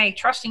end of the day,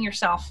 trusting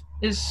yourself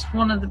is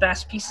one of the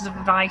best pieces of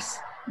advice.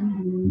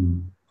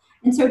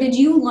 And so did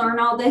you learn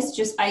all this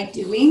just by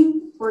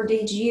doing, or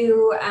did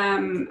you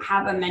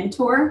have a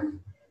mentor?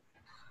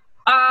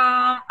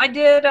 I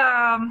did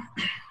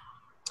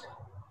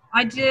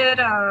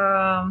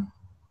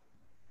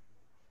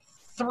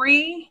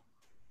 3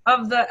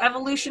 of the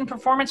Evolution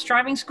Performance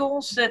Driving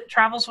Schools that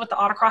travels with the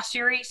Autocross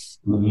series.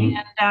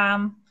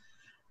 And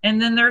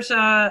then there's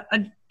a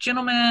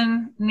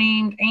gentleman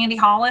named Andy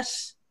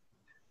Hollis,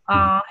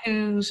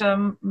 who's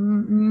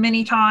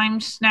many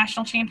times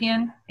national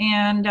champion.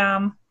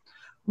 And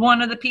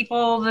one of the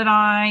people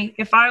that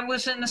if I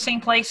was in the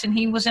same place and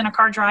he was in a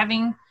car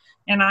driving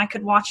and I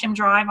could watch him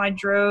drive, I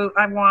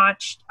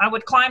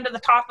would climb to the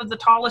top of the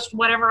tallest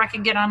whatever I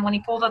could get on when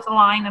he pulled up the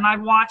line, and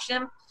I'd watch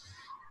him.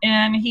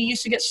 And he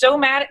used to get so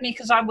mad at me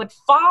because I would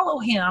follow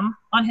him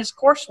on his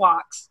course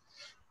walks.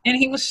 And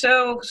he was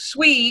so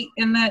sweet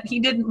in that he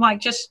didn't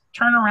just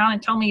turn around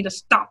and tell me to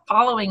stop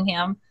following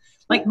him.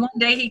 Like one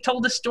day he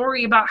told a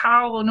story about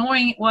how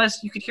annoying it was.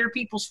 You could hear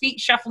people's feet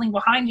shuffling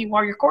behind you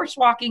while you're course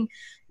walking,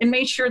 and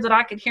made sure that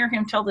I could hear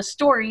him tell the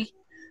story.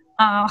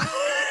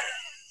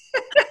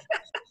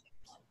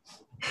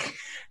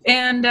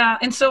 And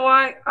so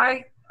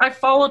I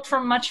followed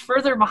from much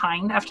further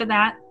behind after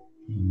that.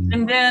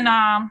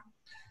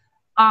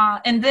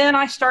 And then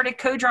I started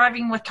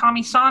co-driving with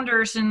Tommy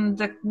Saunders in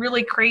the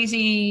really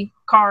crazy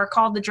car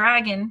called the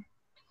Dragon.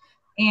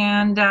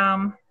 And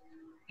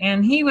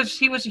he was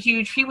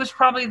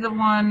probably the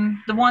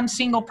one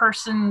single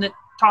person that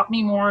taught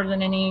me more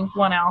than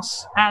anyone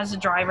else as a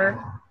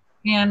driver.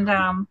 And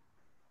I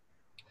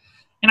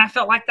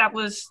felt like that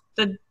was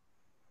the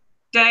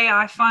day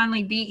I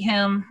finally beat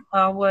him.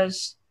 That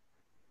was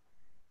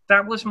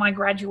my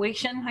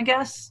graduation, I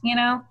guess,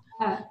 Yeah.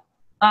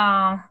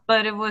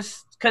 But it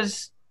was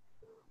because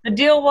the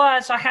deal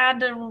was I had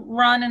to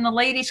run in the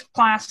ladies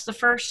class the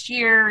first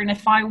year, and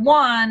if I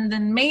won,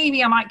 then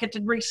maybe I might get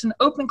to race in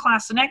open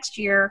class the next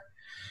year.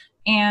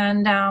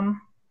 And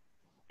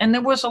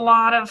there was a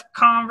lot of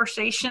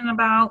conversation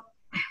about,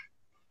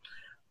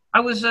 I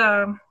was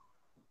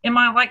in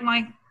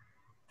my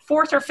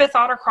 4th or 5th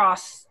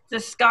autocross,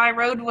 this guy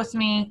rode with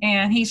me,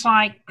 and he's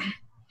like,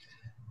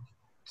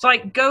 it's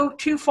like, go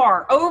too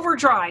far,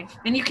 overdrive.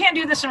 And you can't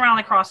do this in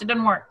rallycross, it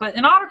doesn't work. But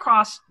in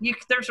autocross,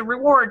 there's a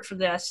reward for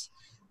this.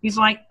 He's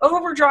like,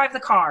 overdrive the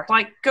car,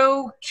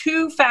 go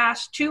too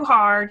fast, too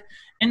hard,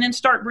 and then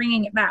start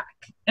bringing it back.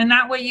 And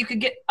that way you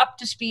could get up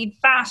to speed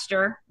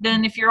faster.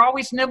 Then if you're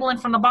always nibbling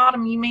from the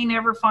bottom, you may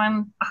never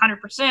find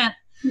 100%.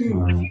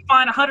 But if you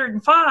find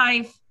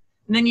 105,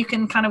 then you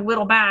can kind of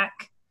whittle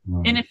back.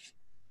 And if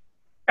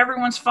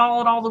everyone's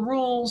followed all the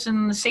rules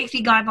and the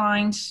safety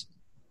guidelines,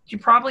 you're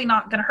probably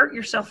not going to hurt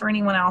yourself or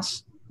anyone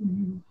else,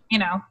 And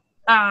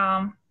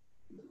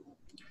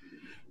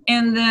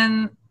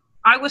then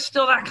I was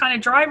still that kind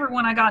of driver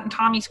when I got in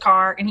Tommy's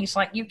car, and he's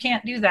like, you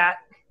can't do that.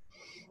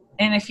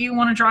 And if you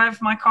want to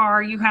drive my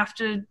car, you have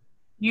to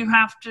be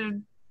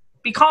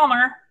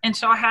calmer. And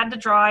so I had to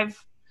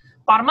drive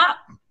bottom up.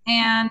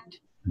 And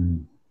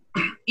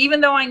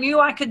even though I knew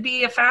I could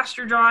be a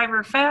faster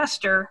driver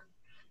faster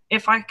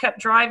if I kept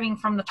driving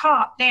from the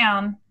top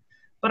down,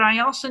 but I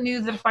also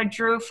knew that if I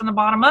drove from the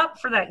bottom up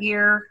for that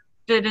year,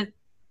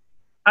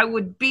 I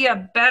would be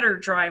a better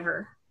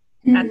driver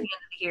at the end of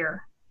the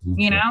year,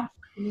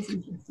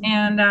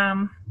 And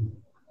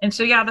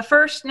so, the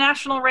first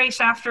national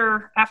race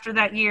after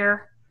that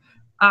year,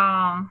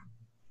 I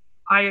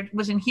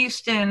was in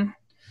Houston,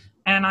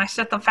 and I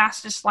set the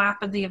fastest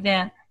lap of the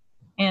event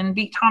and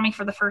beat Tommy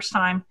for the first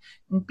time,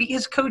 and beat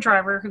his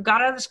co-driver, who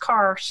got out of his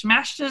car,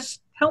 smashed his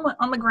helmet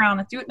on the ground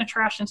and threw it in the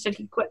trash and said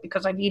he quit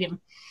because I beat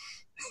him.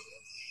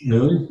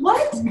 Really?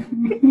 What?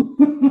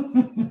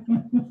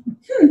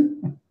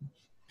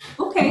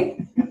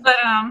 Okay. But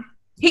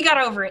he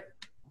got over it.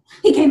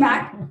 He came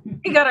back.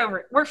 He got over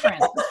it. We're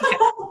friends.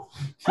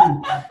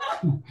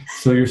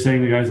 So you're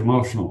saying the guy's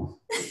emotional?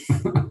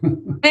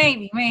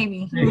 Maybe.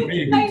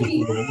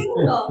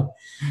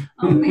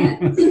 Oh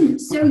man.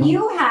 So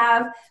you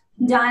have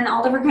done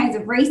all different kinds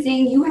of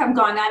racing. You have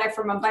gone at it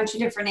from a bunch of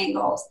different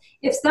angles.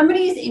 If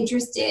somebody is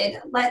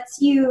interested,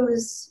 let's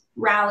use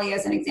rally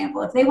as an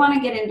example. If they want to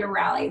get into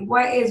rally,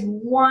 what is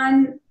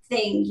one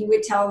thing you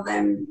would tell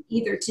them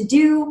either to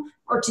do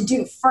or to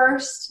do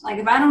first? Like,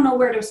 if I don't know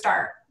where to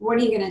start, what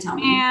are you going to tell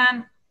me?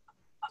 And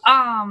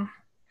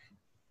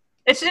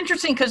it's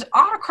interesting because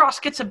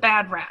autocross gets a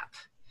bad rap.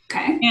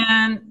 Okay.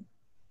 And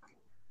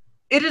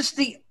it is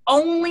the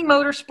only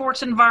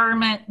motorsports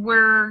environment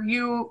where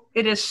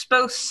it is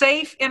both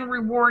safe and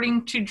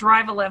rewarding to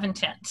drive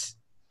 1110s.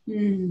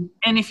 And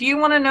if you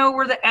want to know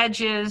where the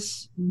edge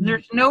is,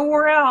 there's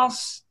nowhere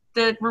else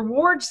that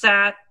rewards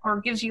that or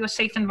gives you a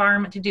safe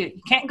environment to do it.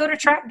 You can't go to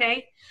track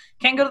day,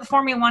 can't go to the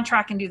Formula One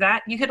track and do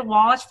that. You hit a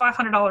wall, it's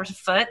 $500 a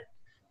foot,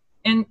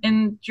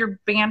 and you're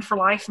banned for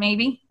life,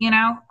 maybe.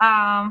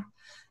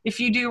 If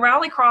you do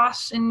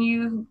rallycross and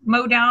you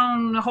mow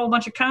down a whole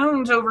bunch of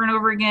cones over and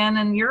over again,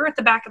 and you're at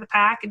the back of the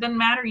pack, it doesn't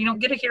matter. You don't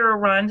get a hero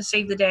run to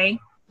save the day.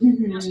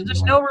 So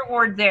there's no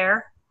reward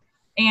there.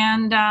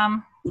 And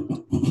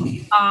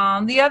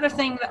The other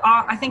thing that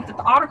I think that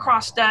the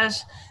autocross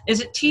does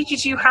is it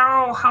teaches you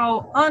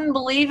how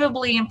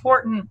unbelievably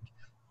important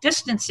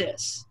distance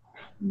is.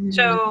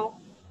 So,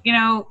 you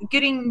know,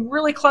 getting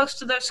really close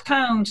to those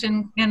cones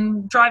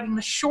and driving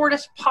the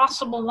shortest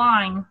possible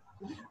line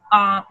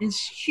is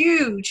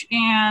huge.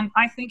 And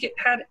I think it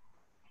had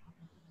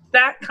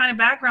that kind of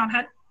background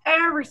had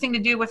everything to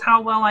do with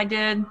how well I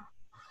did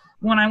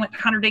when I went to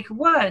 100 Acre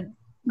Wood.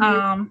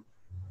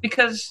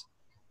 Because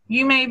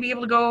you may be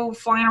able to go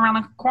flying around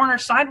the corner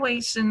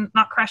sideways and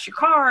not crash your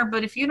car,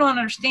 but if you don't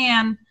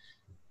understand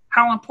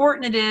how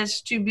important it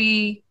is to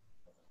be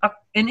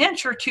an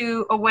inch or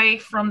two away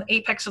from the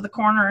apex of the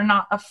corner and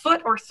not a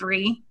foot or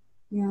three,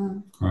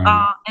 and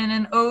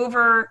then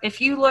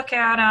if you look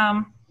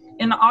at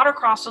in the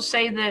autocross, they'll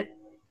say that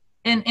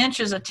an inch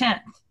is a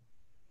tenth.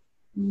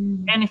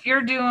 And if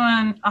you're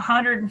doing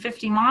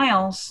 150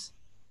 miles,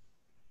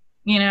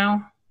 you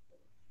know,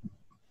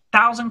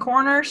 1,000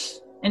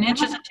 corners, an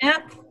inch is a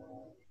tenth,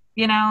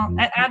 you know,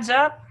 it adds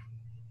up.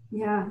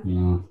 Yeah.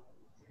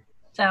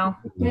 So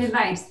good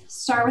advice.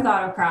 Start with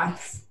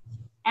autocross.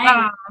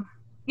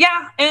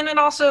 Yeah, and it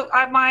also,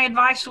 my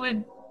advice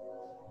would,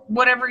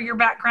 whatever your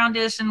background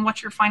is and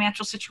what your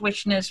financial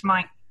situation is,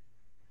 might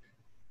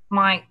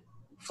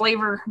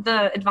flavor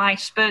the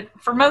advice. But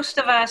for most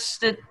of us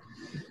that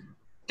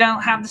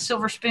don't have the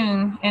silver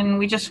spoon and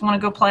we just want to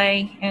go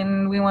play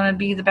and we want to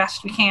be the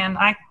best we can,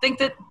 I think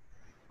that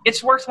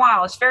it's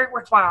worthwhile. It's very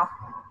worthwhile.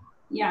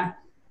 Yeah.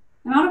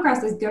 And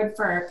autocross is good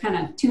for kind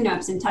of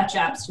tune-ups and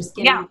touch-ups, just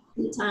getting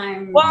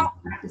time. Well,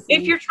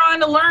 if you're trying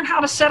to learn how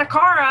to set a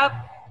car up,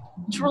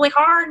 it's really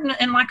hard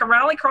in like a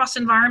rallycross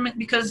environment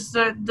because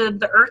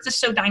the earth is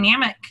so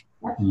dynamic.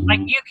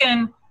 Like you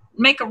can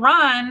make a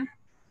run,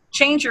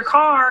 change your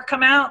car,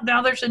 come out,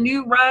 now there's a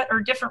new rut or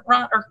different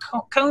rut or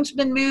cone's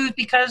been moved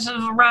because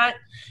of a rut,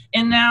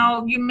 and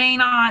now you may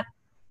not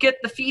get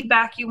the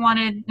feedback you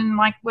wanted. And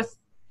like with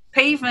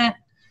pavement,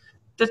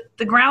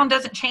 the ground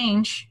doesn't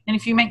change, and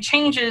if you make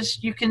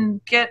changes, you can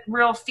get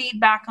real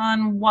feedback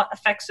on what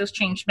effects those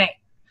changes make.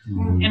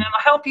 And it'll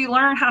help you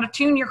learn how to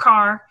tune your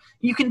car.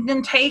 You can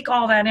then take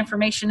all that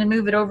information and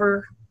move it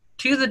over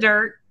to the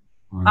dirt.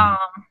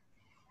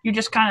 You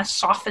just kind of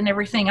soften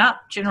everything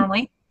up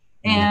generally.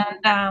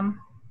 And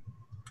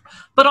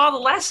but all the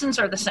lessons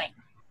are the same.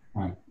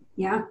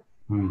 Yeah.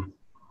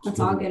 That's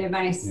all good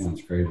advice. Yeah,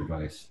 that's great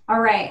advice. All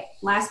right,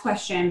 last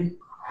question.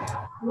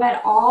 You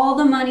had all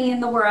the money in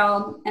the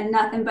world and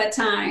nothing but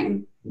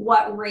time.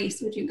 What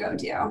race would you go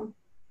to?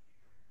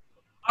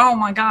 Oh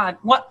my God.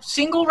 What,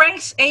 single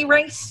race? A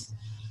race?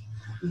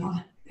 Yeah,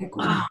 pick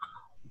one.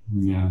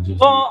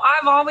 Well,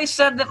 I've always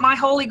said that my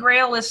holy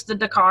grail is the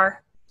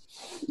Dakar.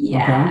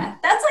 Yeah,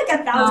 that's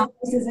like 1,000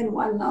 races in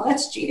one though.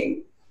 That's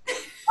cheating.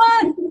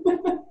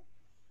 What?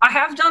 I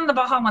have done the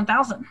Baja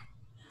 1000.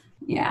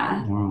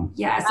 Yeah. Wow.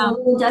 Yeah, so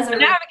little desert. The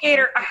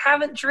Navigator, I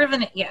haven't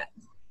driven it yet.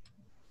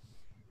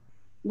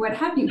 What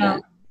have you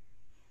done?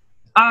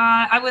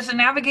 I was a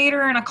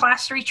Navigator in a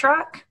Class 3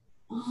 truck.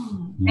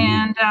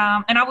 And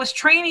I was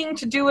training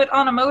to do it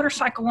on a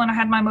motorcycle when I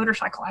had my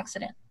motorcycle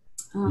accident.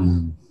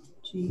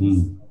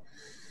 Jeez.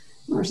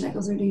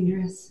 Motorcycles are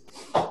dangerous.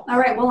 All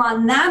right. Well,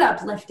 on that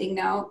uplifting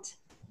note,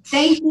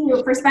 thank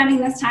you for spending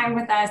this time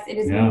with us. It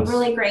has been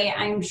really great.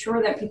 I'm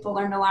sure that people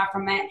learned a lot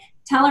from it.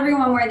 Tell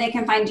everyone where they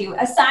can find you.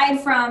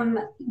 Aside from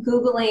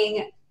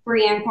Googling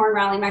Brianne Corn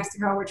Rally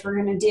Mexico, which we're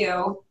going to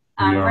do,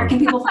 where can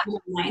people find you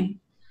online?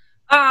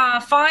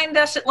 Find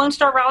us at Lone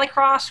Star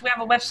Rallycross. We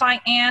have a website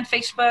and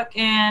Facebook.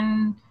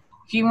 And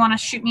if you want to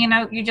shoot me a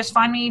note, you just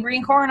find me,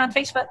 Brianne Corn, on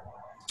Facebook.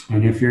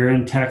 And if you're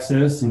in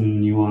Texas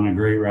and you want a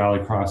great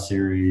rallycross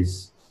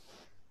series,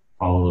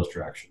 follow those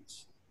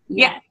directions.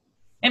 Yeah.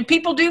 And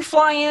people do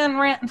fly in,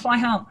 rent, and fly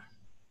home.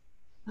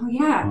 Oh,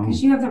 yeah,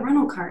 because you have the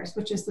rental cars,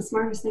 which is the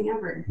smartest thing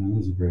ever. That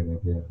is a great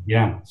idea.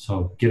 Yeah,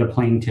 so get a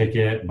plane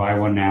ticket, buy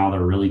one now.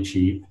 They're really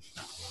cheap.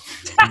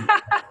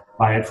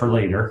 Buy it for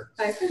later.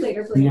 Buy it for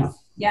later, please. Yeah.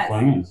 Yes.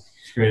 Fly in. It's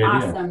a great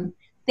idea. Awesome.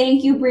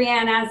 Thank you,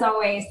 Brianne, as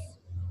always.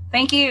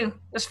 Thank you.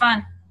 It was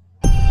fun.